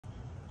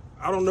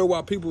I don't know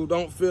why people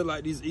don't feel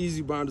like these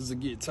easy binders will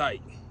get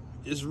tight.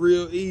 It's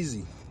real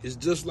easy. It's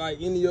just like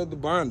any other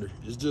binder.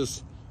 It's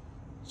just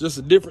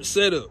a different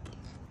setup.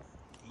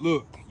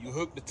 Look, you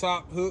hook the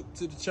top hook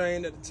to the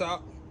chain at the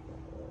top,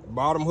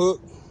 bottom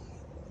hook,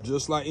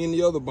 just like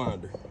any other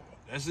binder.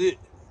 That's it.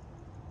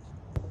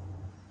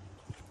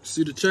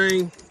 See the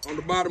chain on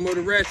the bottom of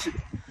the ratchet?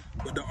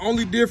 But the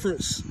only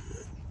difference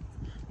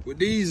with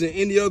these and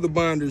any other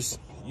binders,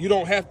 you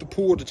don't have to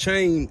pull the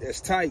chain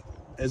as tight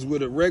as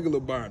with a regular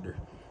binder.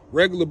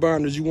 Regular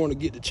binders, you want to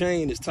get the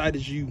chain as tight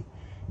as you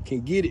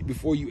can get it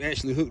before you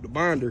actually hook the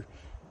binder.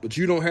 But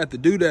you don't have to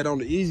do that on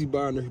the Easy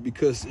Binder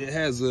because it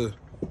has a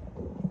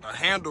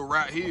handle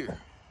right here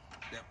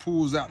that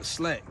pulls out the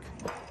slack.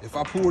 If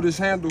I pull this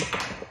handle,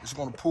 it's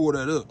going to pull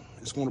that up.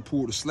 It's going to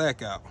pull the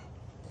slack out.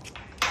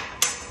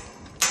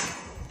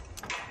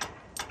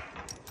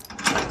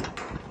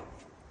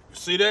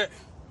 See that?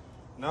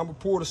 Now I'm gonna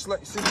pull the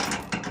slack. See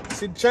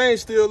the chain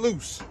still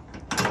loose.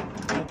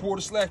 I'm gonna pull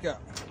the slack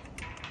out.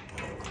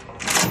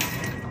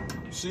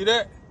 See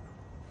that?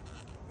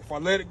 If I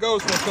let it go,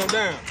 it's gonna come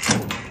down.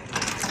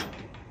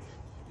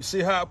 You see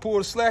how I pull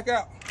the slack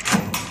out?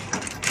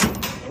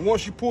 And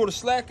once you pull the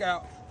slack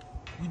out,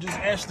 you just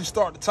actually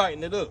start to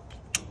tighten it up.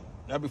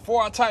 Now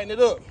before I tighten it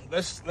up,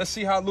 let's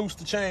see how loose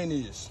the chain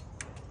is.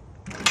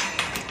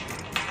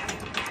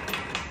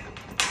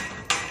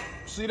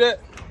 See that?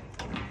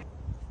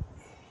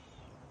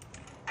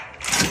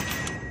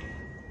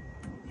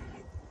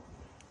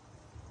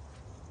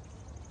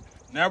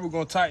 Now we're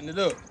gonna tighten it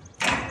up.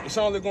 It's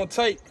only gonna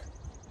take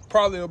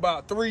probably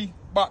about three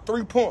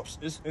pumps,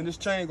 and this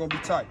chain gonna be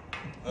tight.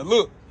 Now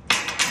look,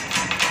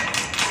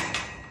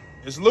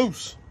 it's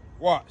loose.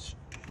 Watch.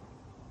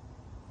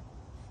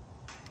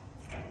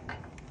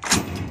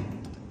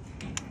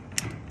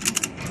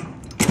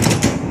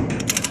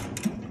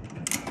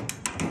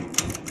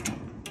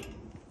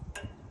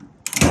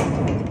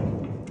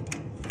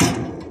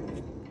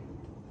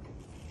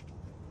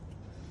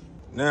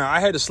 Now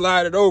I had to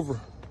slide it over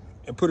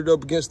and put it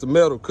up against the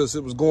metal because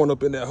it was going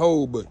up in that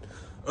hole, but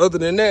other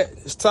than that,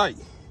 it's tight.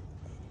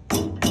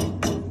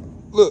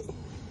 Look.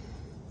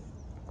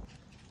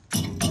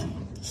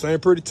 Same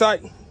pretty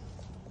tight.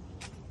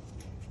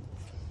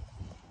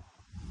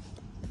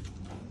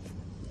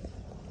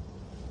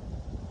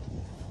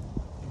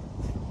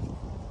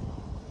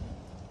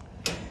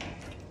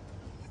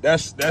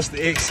 That's the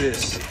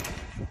excess.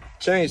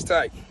 Chain's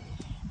tight.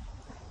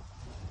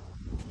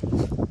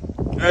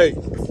 Hey,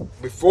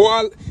 before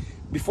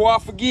I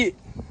forget,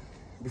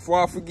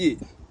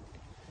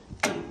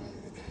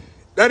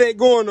 that ain't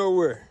going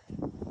nowhere.